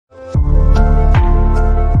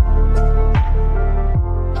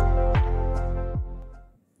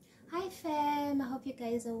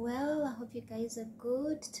hope you guys are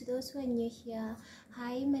good. To those who are new here,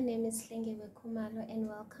 hi, my name is Hlengiwe Khumalo and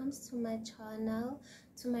welcome to my channel.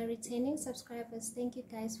 To my returning subscribers, thank you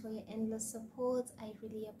guys for your endless support. I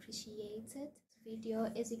really appreciate it. Video,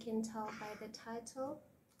 as you can tell by the title,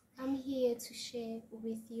 I'm here to share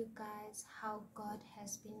with you guys how God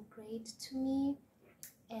has been great to me,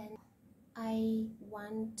 and I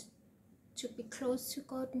want to be close to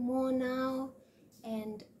God more now.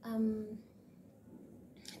 And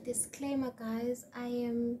disclaimer guys,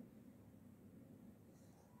 I'm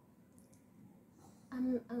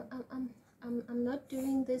not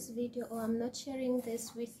doing this video, or I'm not sharing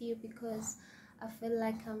this with you because I feel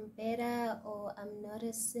like I'm better or I'm not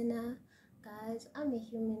a sinner. Guys, I'm a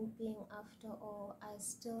human being after all. I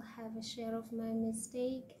still have a share of my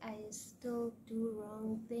mistake. I still do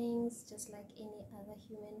wrong things just like any other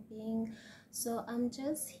human being. So I'm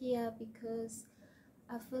just here because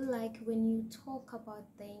I feel like when you talk about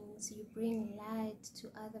things, you bring light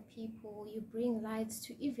to other people, you bring light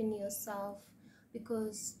to even yourself.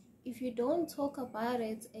 Because if you don't talk about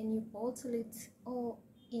it and you bottle it all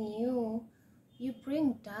in you, you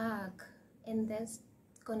bring dark, and that's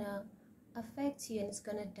gonna affect you and it's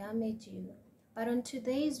gonna damage you. But on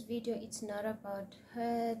today's video, it's not about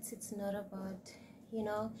hurts, it's not about,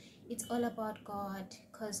 it's all about God.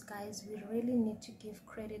 Because guys, we really need to give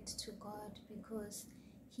credit to God because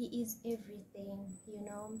He is everything.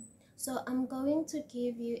 So I'm going to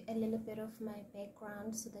give you a little bit of my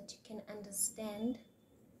background so that you can understand.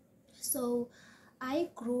 So I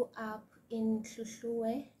grew up in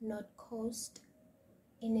Hluhluwe, North Coast,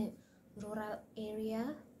 in a rural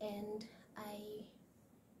area, and I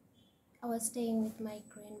was staying with my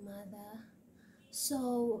grandmother.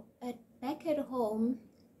 So back at home,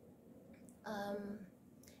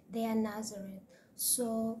 they are Nazareth.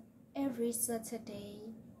 So every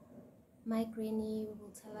Saturday, my granny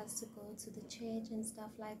will tell us to go to the church and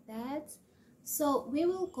stuff like that. So we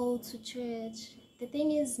will go to church. The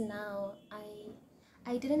thing is, now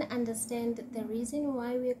I didn't understand the reason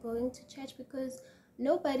why we're going to church, because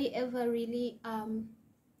nobody ever really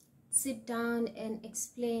sit down and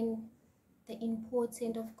explain the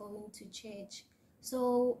importance of going to church.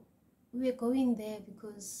 So we're going there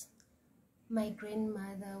because my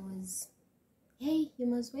grandmother was, hey, you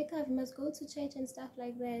must wake up, you must go to church and stuff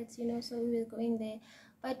like that, so we were going there.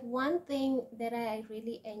 But one thing that I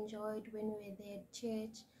really enjoyed when we were there at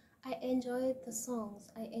church, I enjoyed the songs,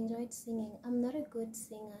 I enjoyed singing. I'm not a good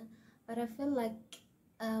singer, but I feel like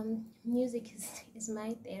music is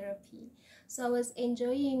my therapy. So I was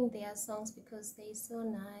enjoying their songs because they're so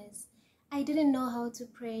nice. I didn't know how to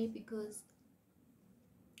pray because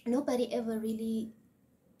nobody ever really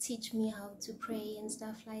teach me how to pray and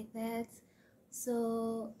stuff like that.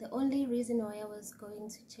 So the only reason why I was going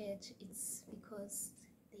to church is because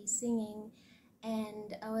they singing,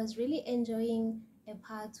 and I was really enjoying a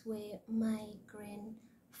part where my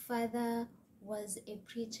grandfather was a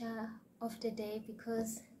preacher of the day,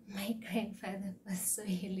 because my grandfather was so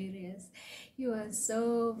hilarious. He was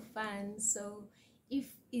so fun. So if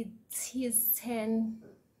it's his turn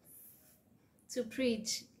to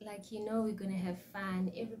preach, like, we're gonna have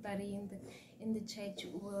fun. Everybody in the church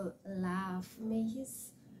will laugh. May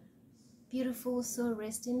his beautiful soul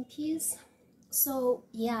rest in peace. So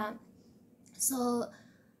yeah, so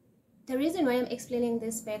the reason why I'm explaining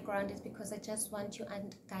this background is because I just want you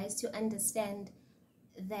guys to understand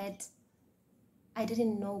that I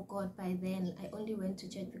didn't know God by then. I only went to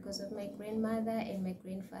church because of my grandmother, and my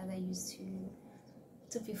grandfather used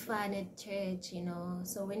to be fun at church,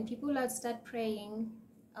 So when people would start praying,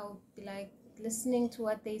 I'll be like listening to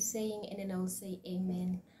what they're saying, and then I'll say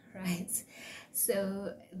amen, right?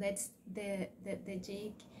 So that's the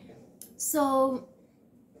jig. So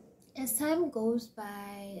as time goes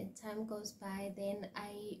by, then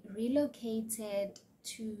I relocated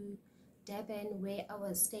to Durban, where I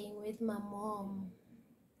was staying with my mom.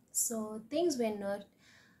 So things were not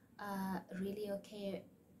really okay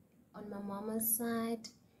on my mama's side,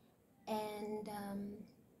 and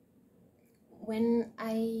when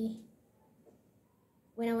I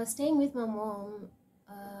was staying with my mom,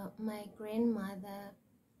 my grandmother,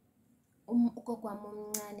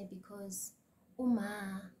 because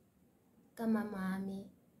kamamami,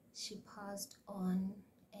 she passed on,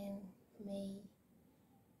 and may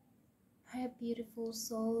her beautiful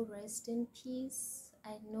soul rest in peace.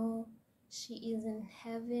 I know she is in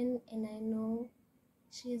heaven, and I know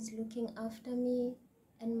she is looking after me,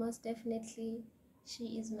 and most definitely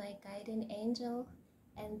she is my guiding angel,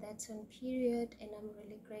 and that's on period, and I'm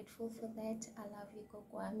really grateful for that. I love you,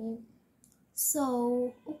 Gokwami.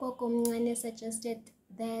 So ugogo mncane suggested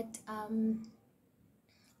that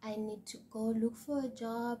I need to go look for a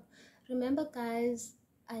job. Remember, guys,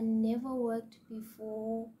 I never worked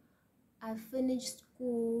before. I finished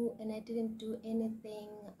school and I didn't do anything.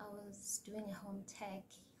 I was doing a home tech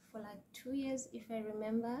for like 2 years, if I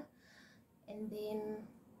remember. And then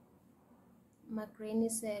my granny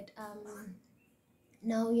said,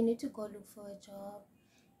 now you need to go look for a job.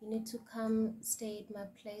 You need to come stay at my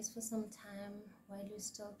place for some time while you're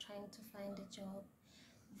still trying to find a job.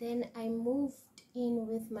 Then I moved in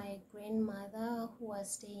with my grandmother, who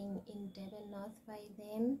was staying in Devon North by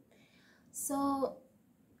then. So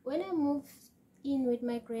when I moved in with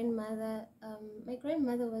my grandmother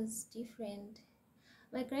was different.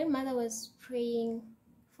 My grandmother was praying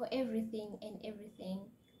for everything and everything.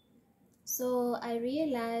 So I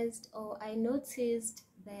realized, or I noticed,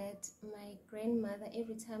 that my grandmother,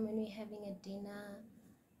 every time when we're having a dinner,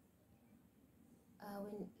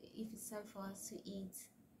 if it's time for us to eat,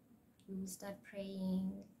 we will start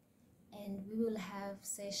praying, and we will have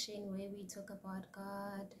session where we talk about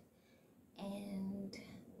God, and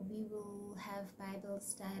we will have Bible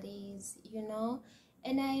studies,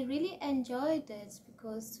 and I really enjoyed it,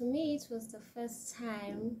 because to me it was the first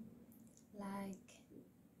time, like,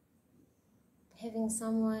 having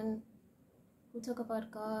someone who talk about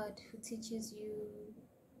God, who teaches you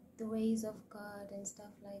the ways of God and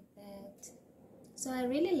stuff like that. So I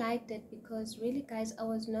really liked it, because really, guys, I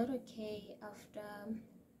was not okay after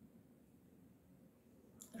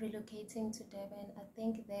relocating to Devon. I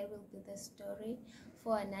think there will be the story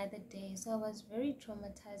for another day. So I was very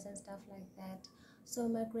traumatized and stuff like that. So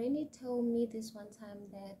my granny told me this one time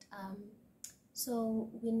that so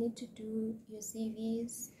we need to do your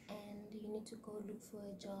CVs and you need to go look for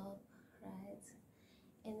a job, right?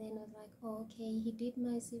 And then I was like, oh, okay. He did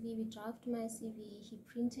my CV, we drafted my CV, he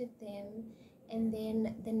printed them, and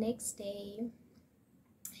then the next day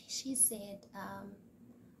she said,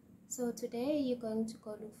 so today you're going to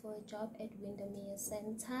go look for a job at Windermere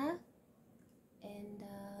Center, and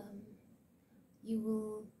you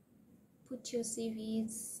will put your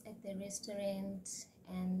CVs at the restaurant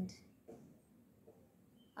and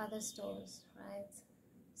other stores, right?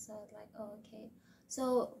 So I was like, oh, okay.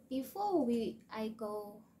 So before I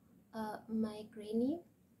go, my granny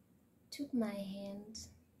took my hand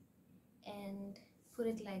and put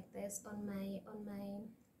it like this on my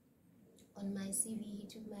CV. He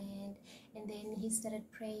took my hand, and then he started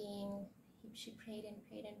praying. She prayed and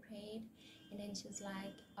prayed and prayed, and then she was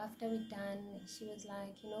like, after we're done, she was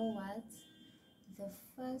like, you know what, the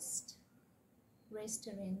first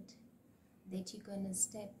restaurant that you're gonna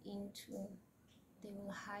step into, they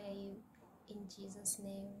will hire you in Jesus'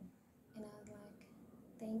 name. And I was like,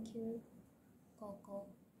 thank you, Coco.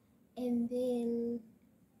 And then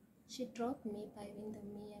she dropped me by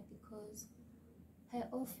Windermere, because her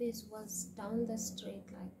office was down the street,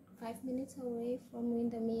 like 5 minutes away from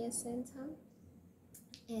Windermere Center.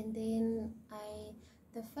 And then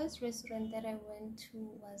the first restaurant that I went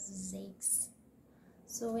to was Zake's.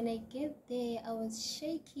 So when I get there, I was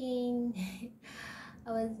shaking.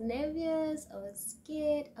 I was nervous, I was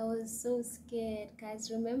scared, I was so scared. Guys,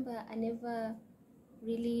 remember, I never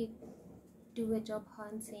really do a job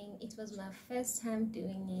hunting. It was my first time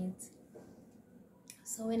doing it.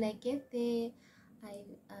 So when I get there, I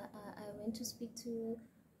went to speak to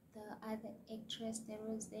the other actress that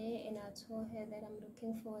was there, and I told her that I'm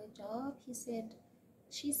looking for a job. She said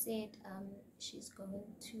she's going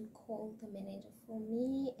to call the manager for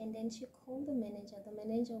me, and then she called the manager. The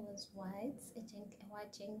manager was white, a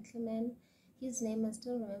white gentleman. His name, I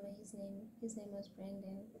still remember his name. His name was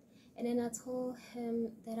Brandon. And then I told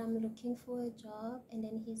him that I'm looking for a job, and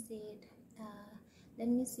then he said, let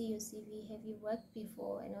me see your CV. Have you worked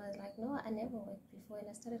before? And I was like, no, I never worked before. And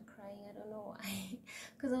I started crying. I don't know why,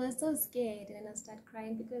 because I was so scared. And I started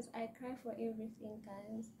crying, because I cry for everything,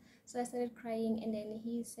 guys. So I started crying, and then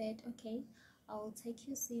he said, okay, I'll take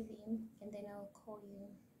your CV and then I'll call you.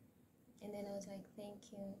 And then I was like,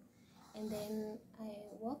 thank you. And then I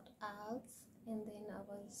walked out, and then I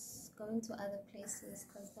was going to other places,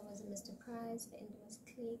 because there was a Mr. Price and there was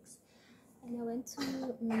Clicks. And I went to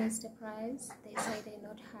Mr. Price. They said they're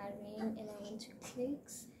not hiring. And I went to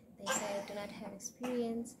Clicks. They said I do not have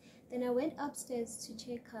experience. Then I went upstairs to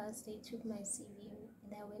check us. They took my CV,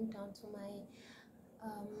 and I went down to my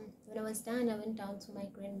when I was done, I went down to my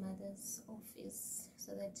grandmother's office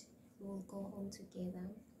so that we will go home together.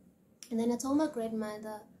 And then I told my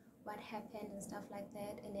grandmother what happened and stuff like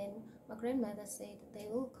that. And then my grandmother said they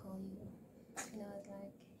will call you. And I was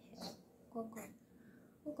like, hey, Coco,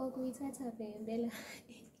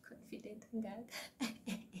 confident.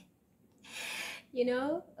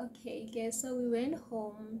 Okay, guys. So we went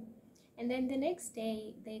home, And then the next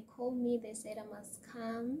day they called me, they said I must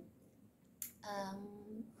come.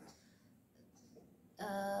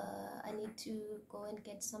 I need to go and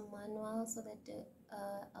get some manual so that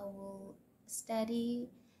I will study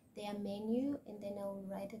their menu, and then I will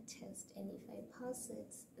write a test, and if I pass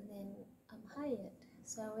it, then I'm hired.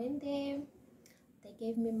 So I went there, they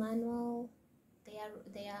gave me manual,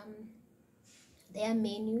 their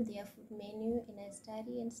menu, their food menu, and I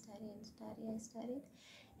studied,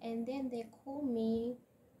 and then they called me.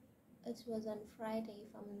 It was on Friday,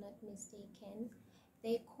 if I'm not mistaken.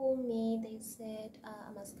 They called me, they said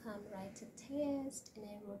I must come write a test, and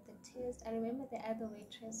I wrote the test. I remember the other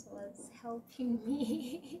waitress was helping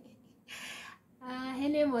me. Her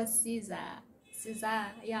name was Caesar,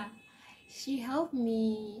 yeah. She helped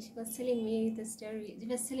me, she was telling me the story, she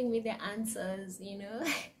was telling me the answers, you know.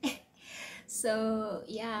 So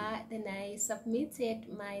yeah, then I submitted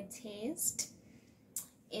my test,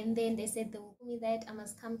 and then they said they will tell me that I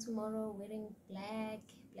must come tomorrow wearing black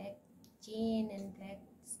jean and black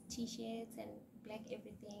t-shirts and black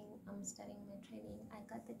everything. I'm starting my training. I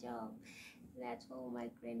got the job. I told my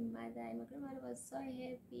grandmother, and my grandmother was so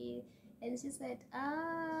happy, and she said,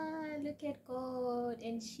 look at God,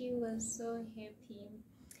 and she was so happy.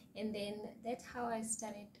 And then that's how I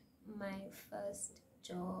started my first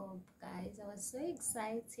job, guys. I was so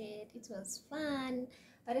excited. It was fun,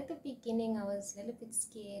 but at the beginning I was a little bit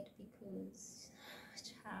scared because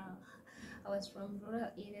I was from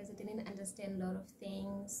rural areas. I didn't understand a lot of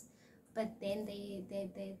things, but then the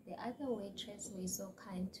other waitress were so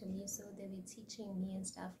kind to me, so they were teaching me and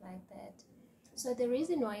stuff like that. So the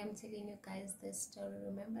reason why I'm telling you guys this story,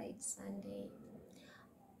 remember it's Sunday,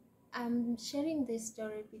 I'm sharing this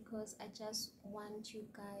story because I just want you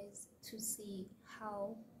guys to see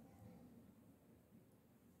how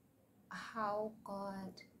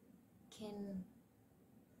God can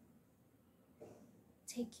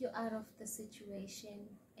take you out of the situation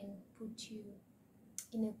and put you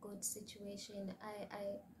in a good situation.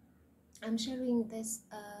 I'm sharing this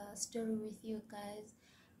story with you guys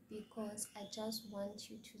because I just want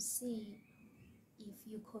you to see, if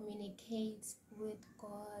you communicate with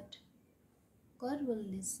God, God will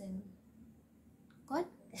listen. God,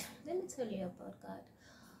 let me tell you about God.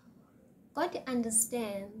 God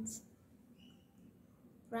understands,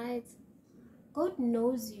 right? God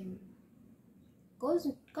knows you.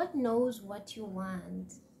 God knows what you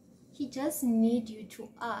want. He just needs you to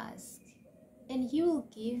ask, and He will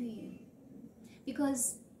give you.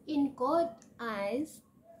 Because in God's eyes,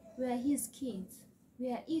 we are His kids.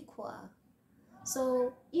 We are equal.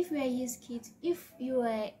 So if we are His kids, if you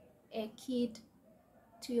are a kid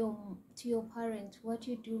to your parent, what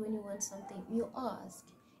you do when you want something, you ask,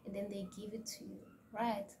 and then they give it to you,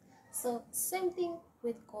 right? So same thing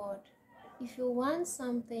with God. If you want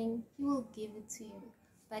something, He will give it to you.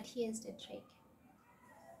 But here's the trick: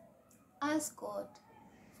 ask God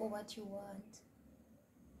for what you want,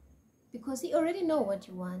 because He already know what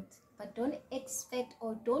you want. But don't expect,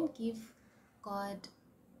 or don't give God,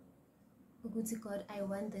 God, I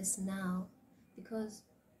want this now, because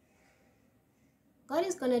God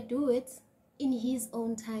is gonna do it in His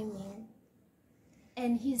own timing,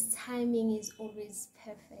 and His timing is always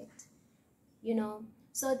perfect, you know.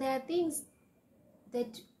 So there are things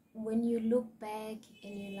that when you look back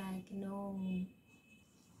and you're like, no,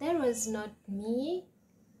 that was not me.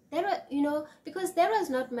 That was, you know, because that was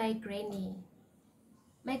not my granny.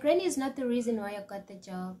 My granny is not the reason why I got the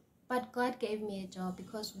job, but God gave me a job.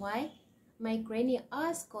 Because why? My granny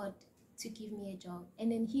asked God to give me a job,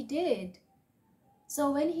 and then He did.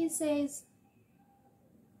 So when He says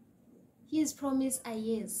His promise are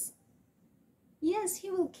yes, yes,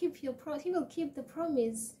 He will keep He will keep the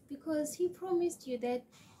promise, because He promised you that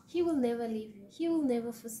He will never leave you. He will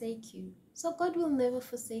never forsake you. So God will never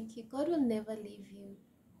forsake you. God will never leave you.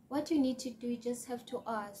 What you need to do, you just have to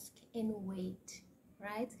ask and wait,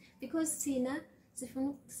 right? Because Sina,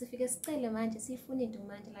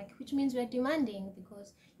 like, which means we're demanding,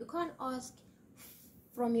 because you can't ask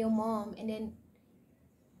from your mom and then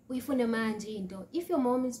if your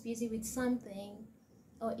mom is busy with something,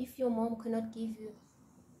 or if your mom cannot give you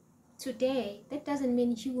today, that doesn't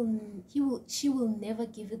mean she will never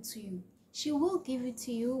give it to you. She will give it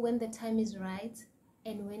to you when the time is right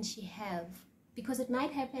and when she have, because it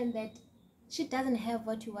might happen that she doesn't have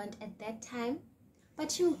what you want at that time,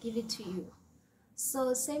 but she will give it to you.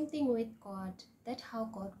 So same thing with God. That's how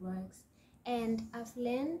God works. And I've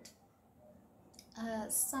learned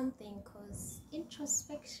something, because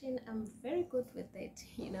introspection, I'm very good with it,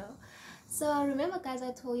 you know. So remember, guys,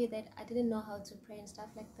 I told you that I didn't know how to pray and stuff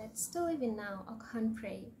like that. Still, even now I can't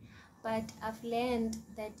pray, But I've learned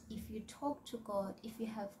that if you talk to God, if you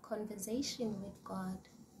have conversation with God,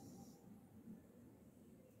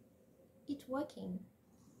 it's working.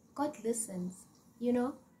 God listens, you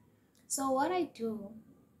know. So what I do,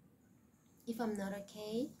 if I'm not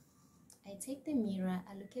okay, I take the mirror,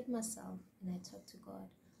 I look at myself, and I talk to God.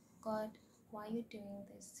 God, why are you doing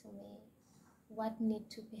this to me? What need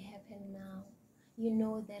to be happen now? You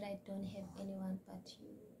know that I don't have anyone but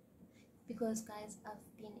you. Because guys,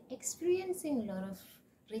 I've been experiencing a lot of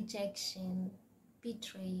rejection,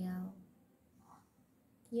 betrayal,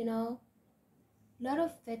 you know, a lot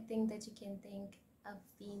of bad things that you can think. I've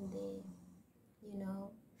been there, you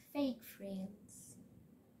know, fake friends,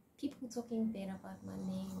 people talking bad about my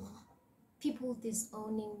name, people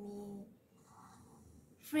disowning me,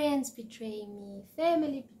 friends betray me,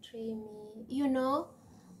 family betray me, you know.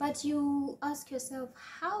 But you ask yourself,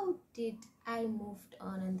 how did I move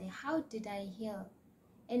on, and how did I heal?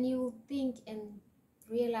 And you think and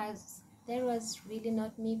realize that was really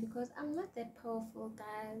not me, because I'm not that powerful,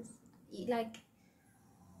 guys. Like,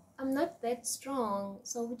 I'm not that strong,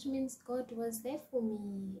 so which means God was there for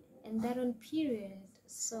me, and that on period.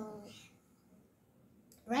 So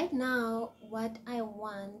right now, what I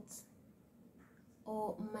want,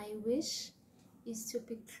 or my wish, is to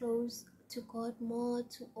be close to God more,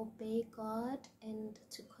 to obey God, and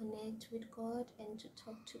to connect with God, and to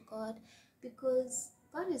talk to God, because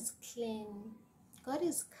God is clean, God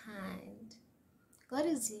is kind, God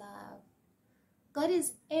is love, God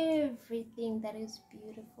is everything that is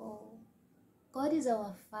beautiful. God is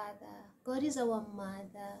our Father, God is our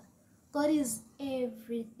Mother, God is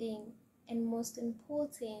everything, and most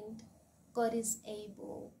important, God is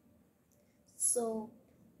able. So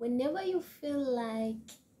whenever you feel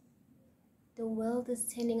like the world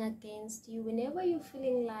is turning against you, whenever you're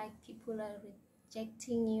feeling like people are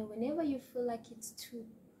rejecting you, whenever you feel like it's too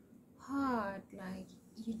hard, like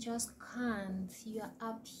you just can't, you're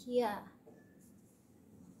up here,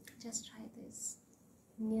 just try this.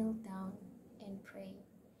 Kneel down and pray.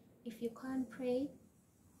 If you can't pray,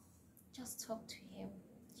 just talk to him.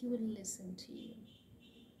 He will listen to you.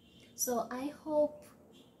 So I hope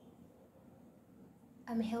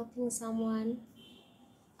I'm helping someone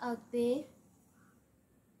out there,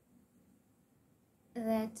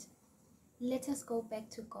 that let us go back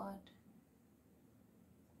to God.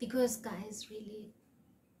 Because guys, really,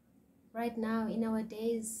 right now in our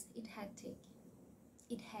days, it's hectic.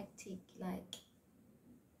 Like,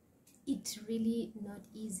 it's really not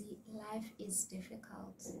easy. Life is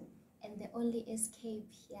difficult, and the only escape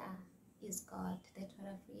here is God. That's what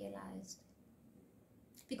I've realized.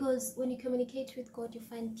 Because when you communicate with God, you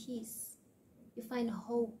find peace, you find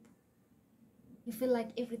hope, you feel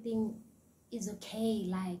like everything is okay,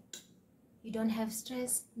 like you don't have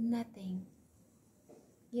stress, nothing,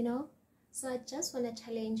 you know. So I just want to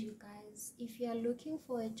challenge you guys, if you are looking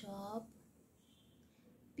for a job,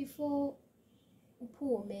 before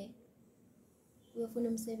uphume uyofuna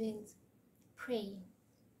umsebenzi, pray.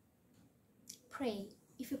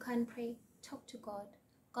 If you can't pray, talk to God.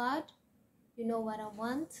 God, you know what I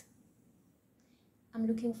want, I'm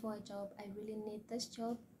looking for a job, I really need this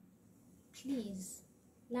job, please,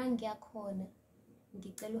 la ngiyakhona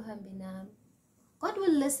ngicela uhambe nami. God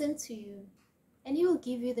will listen to you, and he will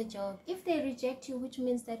give you the job. If they reject you, which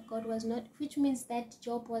means that job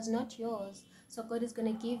was not yours, so God is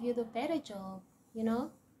going to give you the better job, you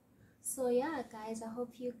know. So yeah guys, I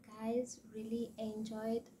hope you guys really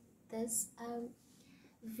enjoyed this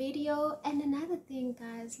video. And another thing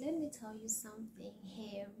guys, let me tell you something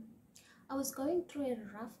here. I was going through a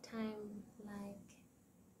rough time, like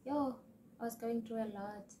I was going through a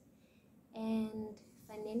lot, and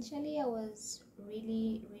financially I was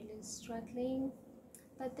really struggling.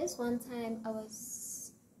 But this one time I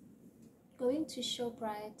was going to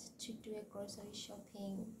ShopRite to do a grocery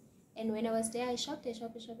shopping, and when I was there, I shopped,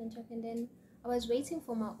 and then I was waiting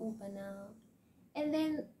for my Uber now, and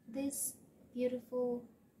then this beautiful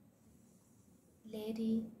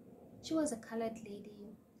lady, she was a colored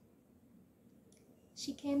lady,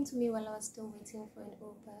 she came to me while I was still waiting for an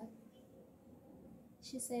Uber.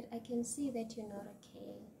 She said, I can see that you're not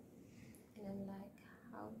okay. And I'm like,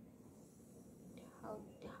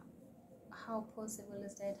 how possible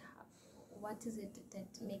is that? What is it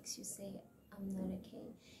that makes you say I'm not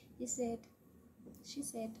okay? She said,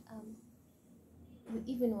 you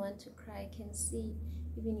even want to cry. I can see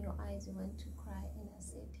even your eyes, you want to cry. And I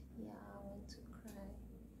said, yeah, I want to cry.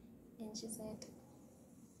 And she said,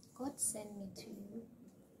 God sent me to you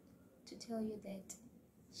to tell you that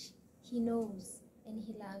he knows and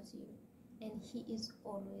he loves you, and he is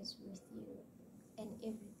always with you, and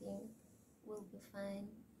everything will be fine.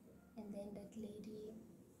 and then that lady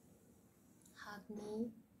hugged me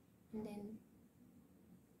and then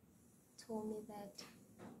told me that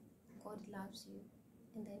God loves you,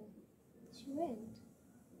 and then she went,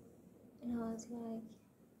 and I was like,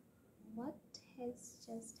 what has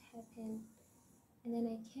just happened? And then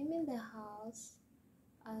I came in the house.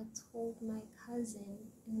 I told my cousin,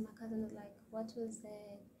 and my cousin was like, what was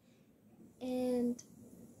that? And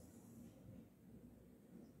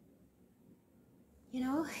you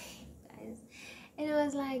know, guys, and I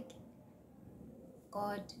was like,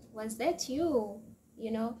 God, was that you?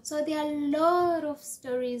 You know, so there are a lot of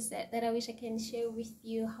stories that I wish I can share with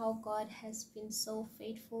you, how God has been so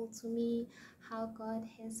faithful to me, how God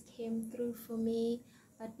has came through for me.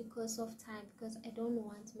 But because of time, because I don't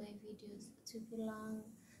want my videos to be long,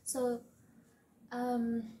 so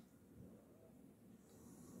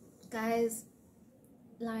guys,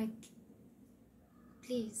 like,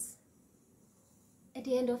 please, at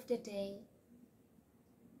the end of the day,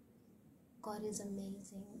 God is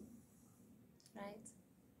amazing, right?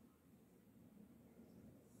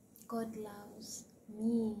 God loves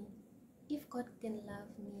me. If God can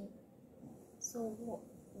love me, so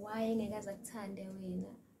why ngekazakuthande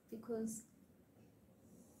wena? Because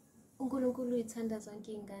uNkulunkulu uthanda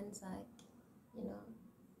zonke izingane zakhe, you know.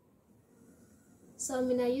 So I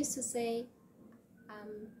mean, I used to say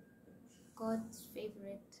I'm God's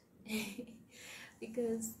favorite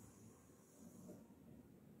because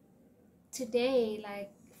today,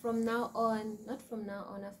 like from now on, not from now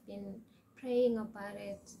on, I've been praying about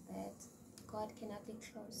it, that God, can I be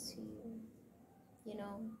close to you? You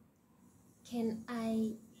know, can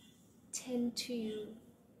I tend to you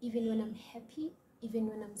even when I'm happy, even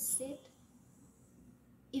when I'm sad,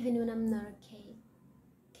 even when I'm not okay?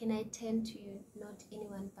 Can I tend to you, not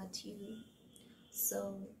anyone but you?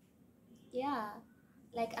 So yeah,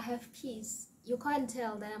 like I have peace. You can't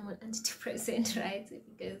tell that I'm on antidepressant, right?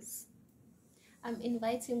 Because I'm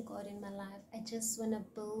inviting God in my life. I just want to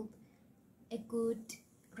build a good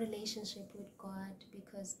relationship with God,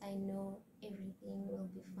 because I know everything will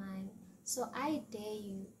be fine. So I dare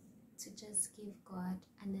you to just give God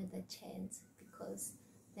another chance, because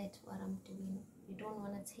that's what I'm doing. You don't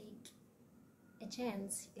want to take a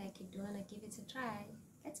chance, like you don't want to give it a try.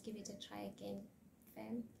 Let's give it a try again,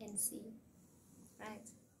 fam, and see, right?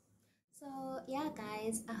 So yeah,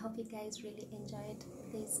 guys, I hope you guys really enjoyed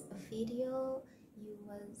this video. You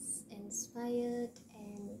was inspired,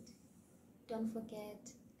 and don't forget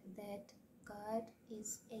that God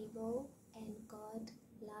is able, and God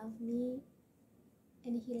loves me,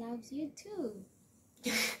 and He loves you too.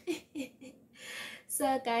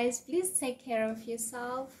 So guys, please take care of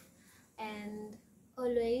yourself, and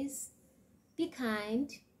always be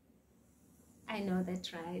kind. I know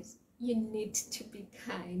that, right? You need to be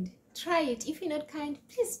kind. Try it. If you're not kind,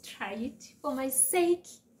 please try it for my sake.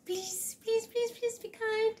 Please, please, please, please be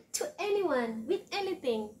kind to anyone with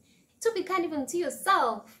anything. To be kind even to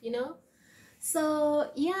yourself, you know. So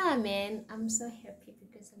yeah, man, I'm so happy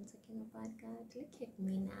because I'm talking about God. Look at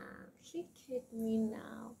me now. Look at me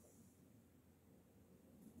now.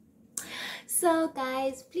 So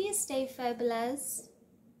guys, please stay fabulous,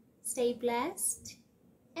 stay blessed,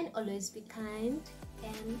 and always be kind.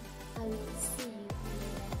 And I will see you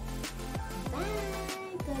later.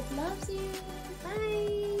 Bye. God loves you.